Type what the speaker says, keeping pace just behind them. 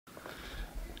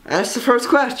That's the first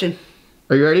question.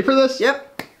 Are you ready for this?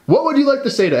 Yep. What would you like to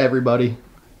say to everybody?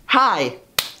 Hi.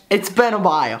 It's been a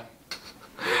while.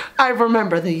 I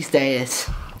remember these days.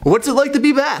 What's it like to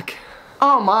be back?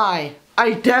 Oh my.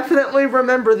 I definitely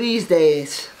remember these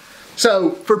days.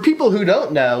 So, for people who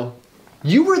don't know,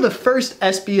 you were the first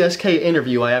SBSK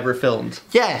interview I ever filmed.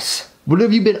 Yes. What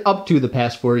have you been up to the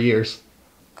past 4 years?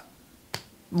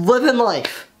 Living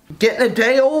life. Getting a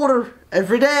day older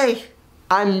every day.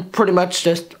 I'm pretty much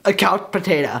just a couch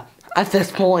potato at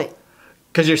this point.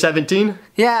 Because you're 17?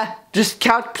 Yeah, just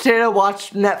couch potato,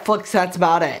 watch Netflix, that's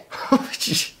about it.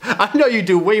 I know you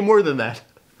do way more than that.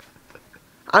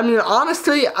 I mean,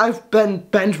 honestly, I've been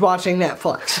binge watching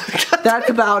Netflix. That's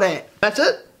about it. That's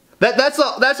it? That's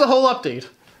the whole update.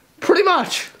 Pretty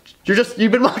much.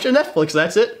 You've been watching Netflix,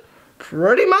 that's it?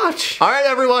 Pretty much. Alright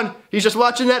everyone, he's just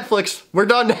watching Netflix. We're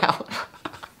done now.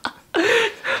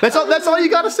 That's all you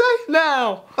gotta say?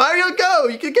 No. There you go.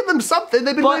 You can give them something.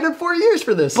 They've been waiting 4 years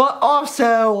for this. But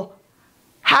also,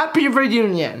 happy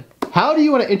reunion. How do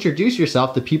you want to introduce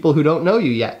yourself to people who don't know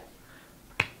you yet?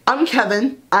 I'm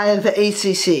Kevin. I have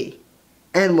ACC,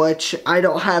 in which I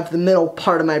don't have the middle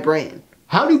part of my brain.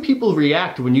 How do people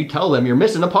react when you tell them you're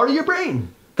missing a part of your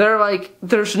brain? They're like,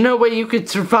 there's no way you could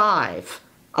survive.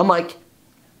 I'm like,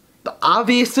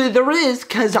 obviously there is,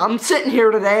 because I'm sitting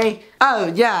here today.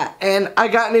 Oh, yeah, and I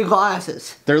got new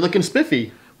glasses. They're looking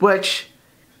spiffy. Which,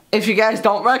 if you guys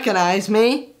don't recognize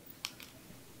me...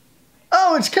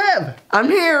 Oh, it's Kev! I'm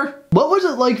here! What was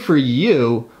it like for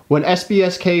you when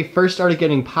SBSK first started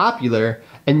getting popular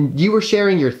and you were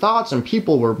sharing your thoughts and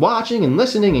people were watching and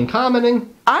listening and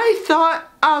commenting? I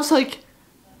was like,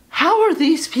 how are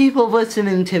these people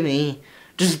listening to me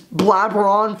just blabber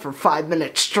on for 5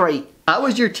 minutes straight? I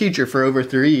was your teacher for over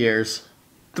 3 years.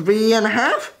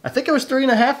 3.5? I think it was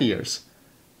 3.5 years.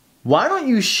 Why don't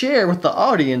you share with the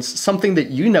audience something that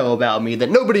you know about me that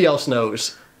nobody else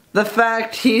knows? The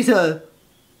fact he's a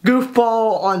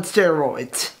goofball on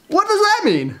steroids. What does that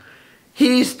mean?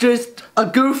 He's just a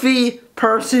goofy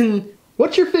person.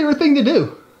 What's your favorite thing to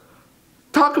do?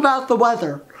 Talk about the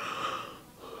weather.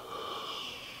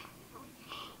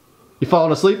 You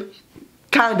falling asleep?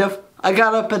 Kind of. I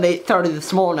got up at 8:30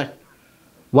 this morning.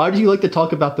 Why do you like to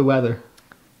talk about the weather?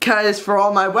 Because for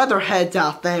all my weatherheads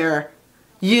out there,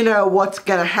 you know what's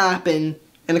gonna happen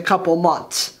in a couple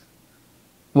months.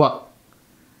 What?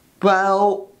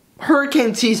 Well,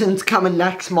 hurricane season's coming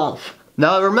next month.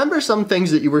 Now, I remember some things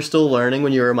that you were still learning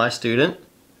when you were my student.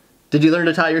 Did you learn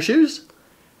to tie your shoes?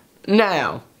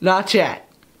 No, not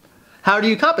yet. How do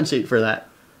you compensate for that?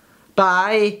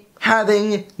 By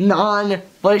having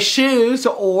non-lace shoes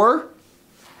or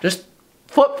just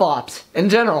flip-flops in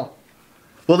general.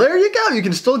 Well, there you go. You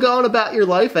can still go on about your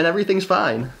life and everything's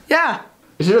fine. Yeah.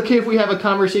 Is it okay if we have a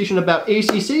conversation about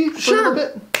ACC for a little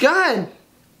bit? Go ahead.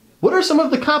 What are some of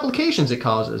the complications it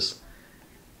causes?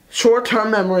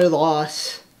 Short-term memory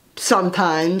loss.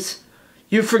 Sometimes.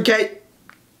 You forget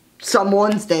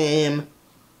someone's name.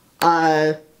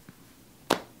 Hyper.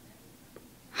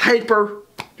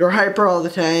 You're hyper all the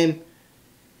time.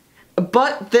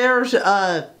 But there's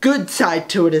a good side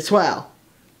to it as well.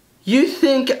 You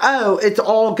think, oh, it's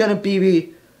all gonna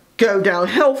go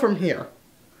downhill from here.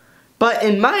 But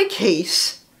in my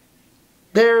case,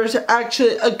 there's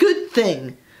actually a good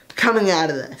thing coming out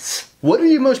of this. What are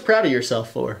you most proud of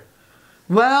yourself for?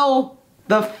 Well,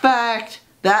 the fact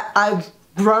that I've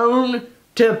grown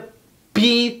to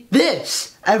be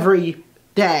this every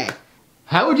day.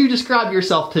 How would you describe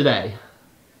yourself today?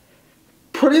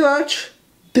 Pretty much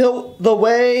built the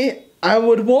way I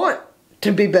would want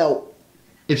to be built.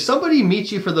 If somebody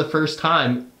meets you for the first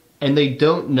time and they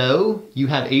don't know you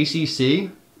have ACC,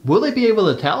 will they be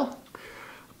able to tell?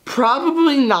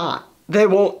 Probably not. They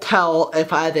won't tell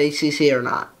if I have ACC or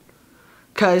not.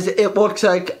 Because it looks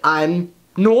like I'm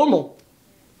normal.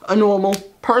 A normal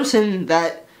person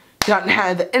that doesn't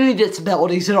have any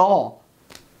disabilities at all.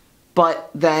 But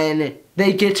then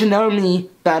they get to know me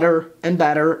better and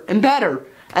better and better.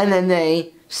 And then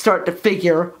they start to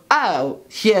figure, oh,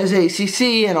 he has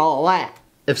ACC and all that.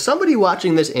 If somebody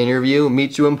watching this interview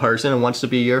meets you in person and wants to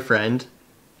be your friend,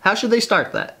 how should they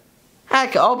start that?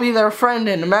 Heck, I'll be their friend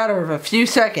in a matter of a few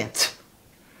seconds.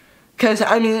 Because,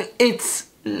 I mean, it's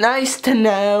nice to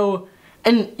know.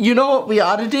 And you know what we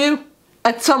ought to do?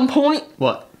 At some point?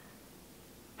 What?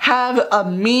 Have a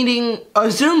meeting, a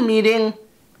Zoom meeting,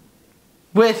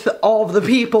 with all of the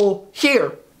people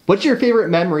here. What's your favorite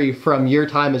memory from your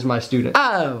time as my student?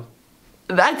 Oh,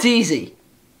 that's easy.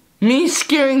 Me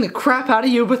scaring the crap out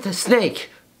of you with a snake.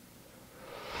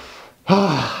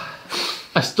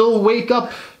 I still wake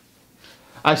up.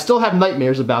 I still have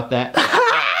nightmares about that.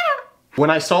 When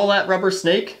I saw that rubber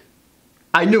snake,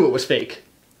 I knew it was fake.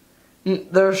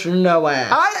 There's no way.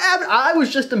 I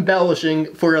was just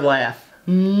embellishing for a laugh.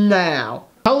 Now.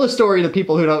 Tell the story to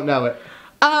people who don't know it.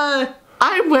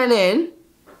 I went in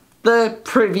the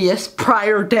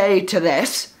prior day to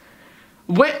this.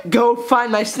 Go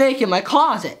find my snake in my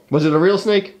closet. Was it a real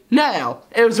snake? No,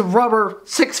 it was a rubber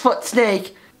 6-foot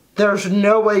snake. There's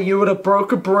no way you would have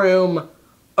broke a broom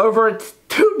over its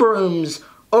 2 brooms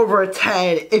over its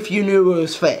head if you knew it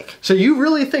was fake. So you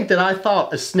really think that I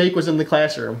thought a snake was in the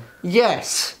classroom?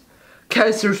 Yes,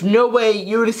 because there's no way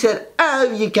you would have said,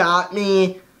 "Oh, you got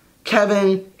me,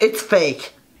 Kevin, it's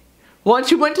fake."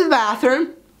 Once you went to the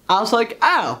bathroom, I was like,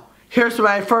 "Oh, here's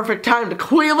my perfect time to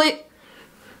coil it,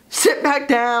 sit back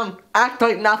down, act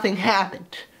like nothing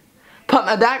happened. Put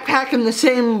my backpack in the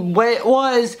same way it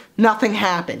was, nothing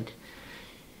happened."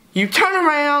 You turn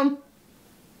around,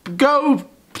 go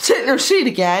sit in your seat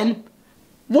again,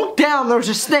 look down, there's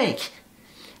a snake.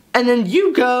 And then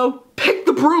you go, pick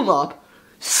the broom up,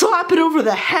 slap it over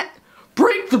the head,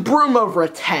 break the broom over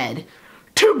its head.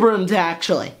 2 brooms,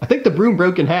 actually. I think the broom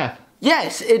broke in half.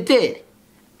 Yes, it did.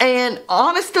 And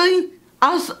honestly,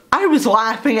 I was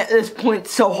laughing at this point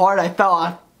so hard I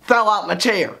fell out my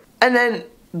chair. And then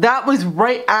that was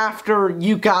right after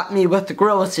you got me with the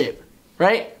gorilla suit,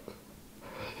 right?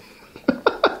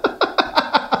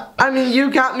 I mean, you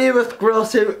got me with gorilla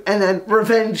suit, and then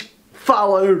revenge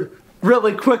followed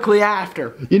really quickly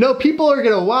after. You know, people are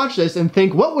gonna watch this and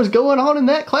think, what was going on in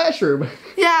that classroom?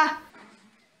 Yeah.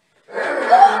 Oh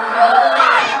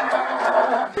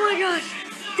my gosh,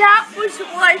 that was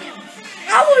like,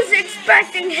 I was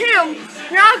expecting him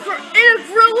not in a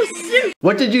gorilla suit.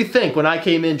 What did you think when I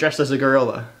came in dressed as a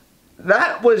gorilla?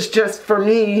 That was just for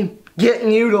me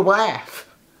getting you to laugh.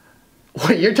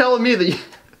 What, you're telling me that you...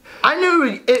 I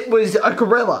knew it was a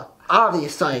gorilla,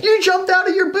 obviously. You jumped out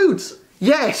of your boots.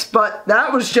 Yes, but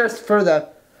that was just for the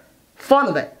fun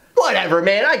of it. Whatever,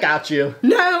 man, I got you.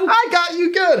 No. I got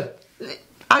you good.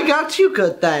 I got you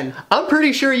good then. I'm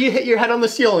pretty sure you hit your head on the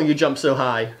ceiling, you jumped so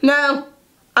high. No,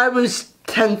 I was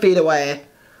 10 feet away.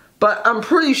 But I'm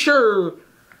pretty sure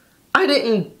I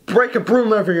didn't break a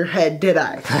broom over your head, did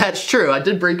I? That's true, I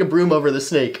did break a broom over the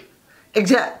snake.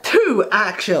 2,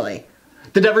 actually.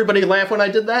 Did everybody laugh when I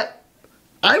did that?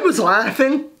 I was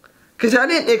laughing, because I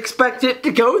didn't expect it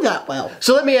to go that well.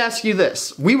 So let me ask you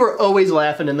this. We were always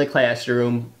laughing in the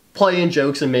classroom, playing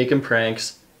jokes and making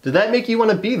pranks. Did that make you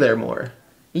want to be there more?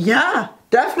 Yeah,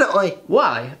 definitely.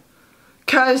 Why?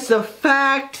 Because the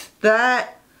fact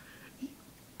that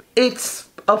it's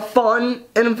a fun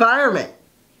environment.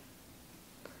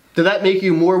 Did that make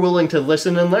you more willing to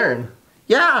listen and learn?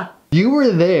 Yeah. You were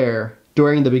there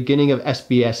during the beginning of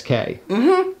SBSK.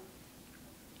 Mm-hmm.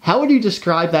 How would you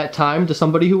describe that time to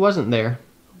somebody who wasn't there?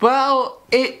 Well,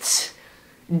 it's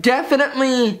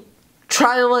definitely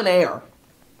trial and error.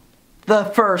 The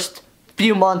first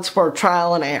few months were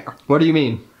trial and error. What do you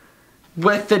mean?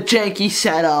 With the janky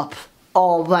setup,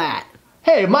 all that.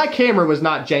 Hey, my camera was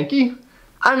not janky.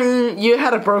 I mean, you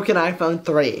had a broken iPhone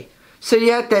 3, so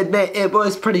you have to admit it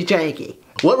was pretty janky.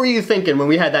 What were you thinking when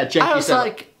we had that janky setup? I was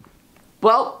like,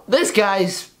 well, this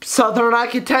guy's Southern, I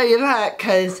can tell you that,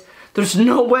 because there's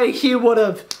no way he would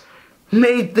have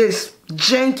made this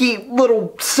janky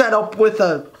little setup with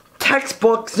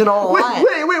textbooks and all that.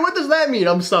 Wait, what does that mean?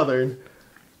 I'm Southern.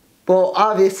 Well,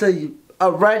 obviously,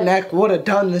 a redneck would have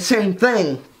done the same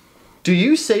thing. Do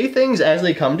you say things as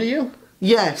they come to you?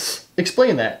 Yes.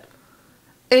 Explain that.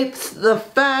 It's the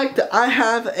fact that I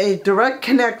have a direct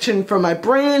connection from my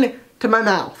brain to my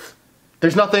mouth.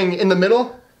 There's nothing in the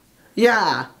middle?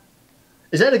 Yeah.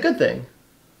 Is that a good thing?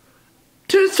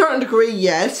 To a certain degree,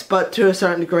 yes, but to a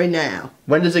certain degree, no.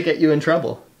 When does it get you in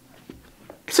trouble?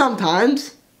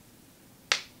 Sometimes.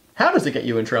 How does it get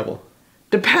you in trouble?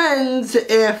 Depends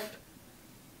if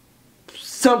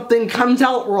something comes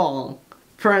out wrong,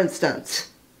 for instance.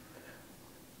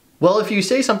 Well, if you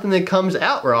say something that comes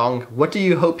out wrong, what do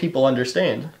you hope people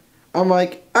understand? I'm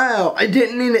like, oh, I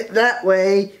didn't mean it that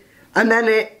way. I meant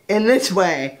it in this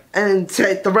way, and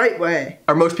say it the right way.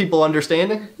 Are most people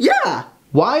understanding? Yeah.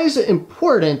 Why is it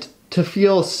important to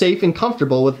feel safe and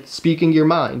comfortable with speaking your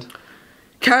mind?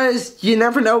 Because you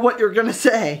never know what you're going to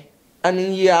say. I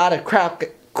mean, you gotta crack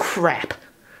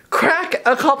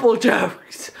a couple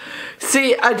jokes.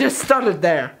 See, I just stuttered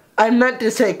there. I meant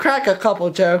to say crack a couple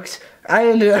jokes. I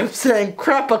ended up saying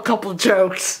crap a couple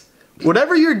jokes.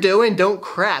 Whatever you're doing, don't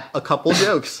crap a couple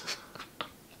jokes.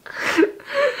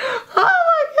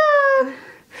 Oh my god.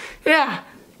 Yeah,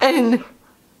 and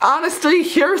honestly,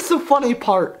 here's the funny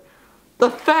part. The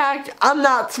fact I'm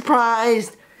not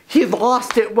surprised he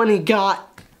lost it when he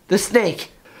got the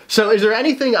snake. So is there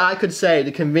anything I could say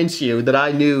to convince you that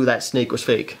I knew that snake was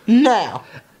fake? No.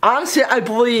 Honestly, I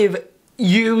believe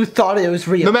you thought it was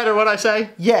real. No matter what I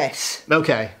say? Yes.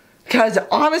 Okay. Because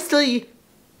honestly,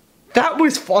 that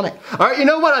was funny. Alright, you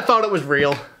know what? I thought it was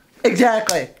real.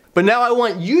 Exactly. But now I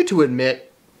want you to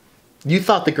admit you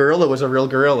thought the gorilla was a real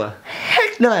gorilla.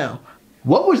 Heck no.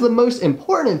 What was the most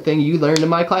important thing you learned in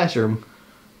my classroom?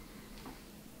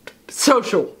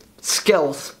 Social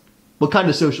skills. What kind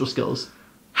of social skills?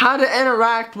 How to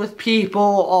interact with people,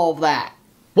 all that.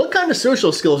 What kind of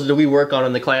social skills do we work on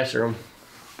in the classroom?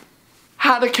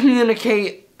 How to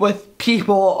communicate with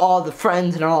people, all the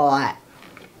friends and all that.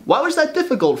 Why was that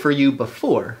difficult for you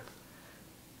before?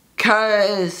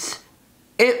 Because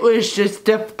it was just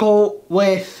difficult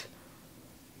with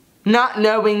not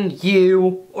knowing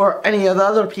you or any of the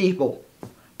other people.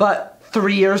 But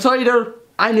 3 years later,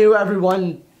 I knew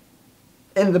everyone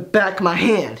in the back of my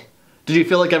hand. Did you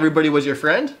feel like everybody was your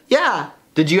friend? Yeah.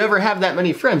 Did you ever have that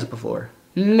many friends before?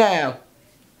 No.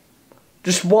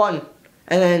 Just one.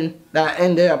 And then that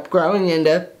ended up growing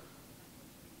into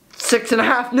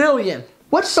 6.5 million.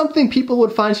 What's something people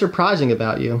would find surprising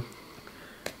about you?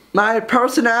 My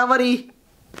personality,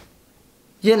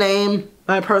 you name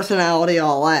my personality,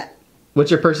 all that. What's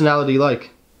your personality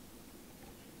like?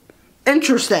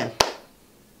 Interesting.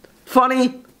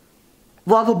 Funny,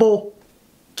 lovable,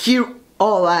 cute,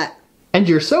 all that. And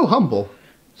you're so humble.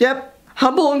 Yep,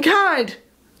 humble and kind,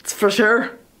 it's for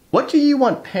sure. What do you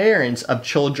want parents of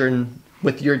children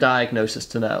with your diagnosis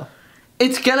to know?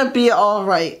 It's gonna be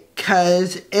alright,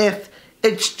 cause if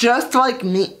it's just like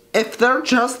me, if they're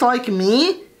just like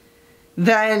me,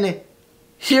 then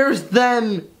here's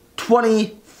them 20,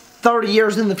 30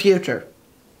 years in the future.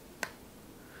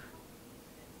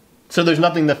 So there's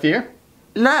nothing to fear?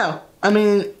 No, I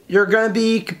mean, you're gonna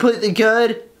be completely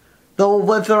good. They'll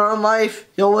live their own life,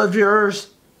 you'll live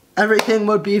yours. Everything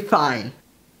would be fine.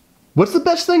 What's the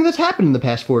best thing that's happened in the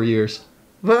past 4 years?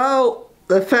 Well,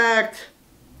 the fact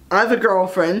I have a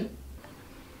girlfriend.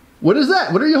 What is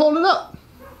that? What are you holding up?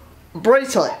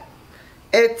 Bracelet.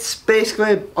 It's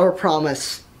basically our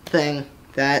promise thing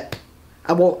that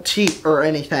I won't cheat or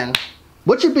anything.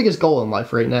 What's your biggest goal in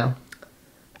life right now?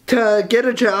 To get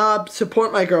a job,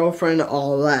 support my girlfriend,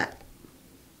 all that.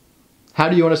 How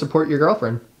do you want to support your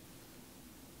girlfriend?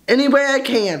 Any way I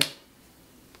can.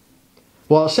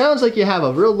 Well, it sounds like you have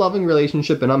a real loving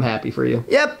relationship and I'm happy for you.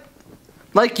 Yep.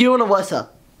 Like you and Alyssa.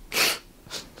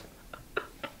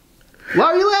 Why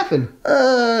are you laughing?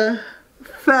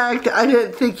 Fact, I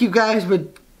didn't think you guys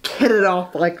would hit it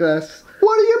off like this.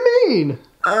 What do you mean?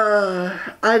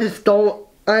 I just don't.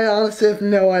 I honestly have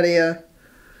no idea.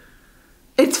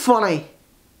 It's funny.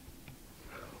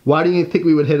 Why do you think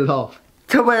we would hit it off?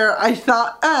 To where I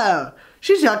thought, oh,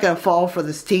 she's not gonna fall for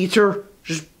this teacher.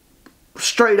 Just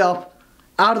straight up,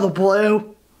 out of the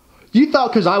blue. You thought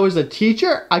because I was a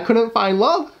teacher, I couldn't find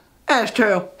love? That's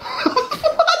true.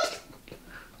 What?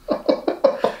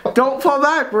 Don't fall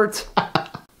backwards.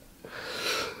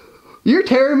 You're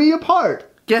tearing me apart.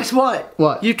 Guess what?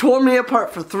 What? You tore me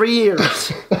apart for 3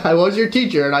 years. I was your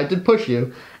teacher and I did push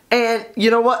you. And you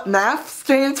know what math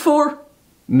stands for?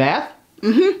 Math?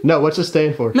 Mm-hmm. No, what's it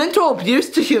stand for? Mental abuse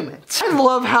to humans. I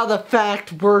love how the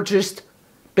fact we're just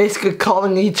basically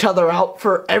calling each other out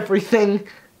for everything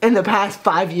in the past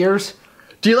 5 years.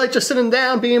 Do you like just sitting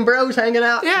down, being bros, hanging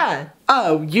out? Yeah.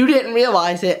 Oh, you didn't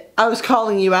realize it. I was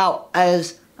calling you out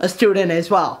as a student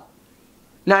as well.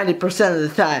 90% of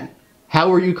the time. How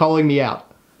were you calling me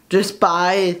out? Just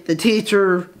by the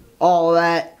teacher, all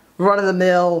that,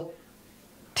 run-of-the-mill,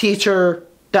 teacher,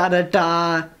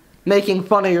 da-da-da, making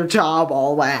fun of your job,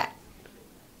 all that.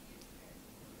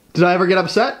 Did I ever get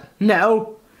upset?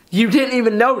 No, you didn't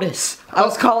even notice. I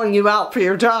was calling you out for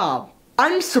your job.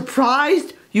 I'm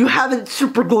surprised you haven't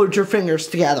superglued your fingers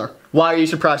together. Why are you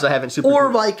surprised I haven't superglued?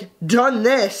 Or like done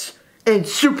this and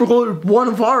superglued one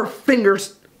of our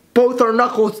fingers, both our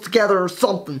knuckles together or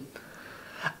something.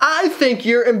 I think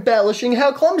you're embellishing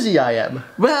how clumsy I am.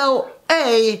 Well,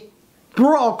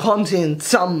 we're all clumsy in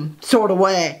some sort of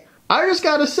way. I just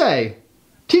gotta say,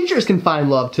 teachers can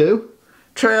find love too.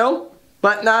 True,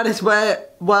 but not as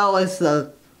well as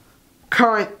the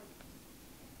current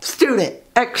student,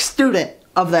 ex-student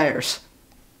of theirs.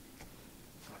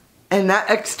 And that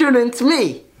ex-student's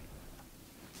me.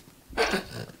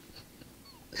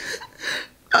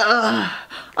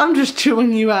 I'm just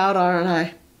chewing you out, aren't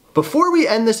I? Before we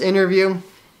end this interview,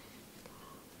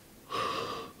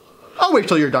 I'll wait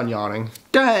till you're done yawning.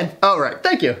 Go ahead. Alright,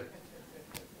 thank you.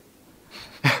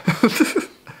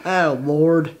 Oh,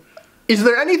 Lord. Is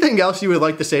there anything else you would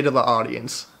like to say to the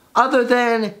audience? Other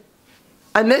than,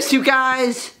 I miss you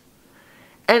guys,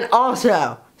 And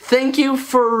also, thank you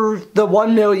for the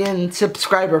 1 million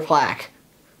subscriber plaque.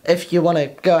 If you want to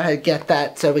go ahead and get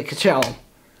that so we can show them.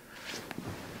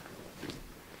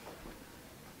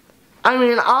 I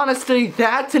mean, honestly,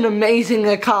 that's an amazing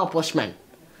accomplishment.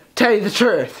 Tell you the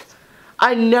truth.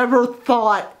 I never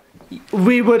thought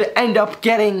we would end up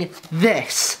getting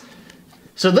this.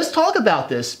 So let's talk about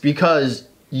this, because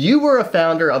you were a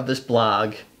founder of this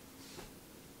blog.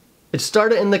 It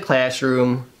started in the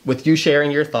classroom with you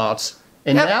sharing your thoughts,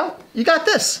 and Yep. now you got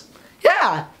this.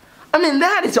 Yeah, I mean,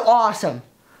 that is awesome.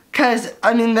 Because,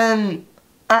 I mean, then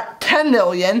at 10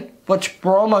 million, which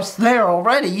we're almost there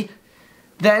already,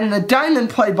 then the diamond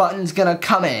play button's gonna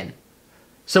come in.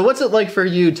 So what's it like for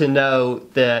you to know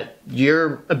that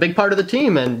you're a big part of the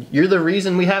team and you're the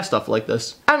reason we have stuff like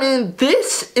this? I mean,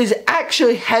 this is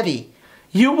actually heavy.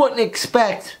 You wouldn't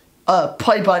expect a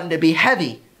play button to be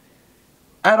heavy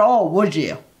at all, would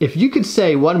you? If you could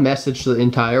say one message to the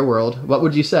entire world, what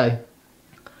would you say?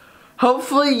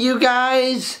 Hopefully you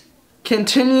guys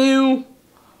continue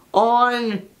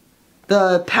on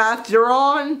the path you're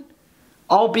on.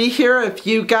 I'll be here if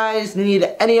you guys need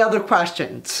any other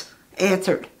questions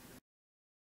answered.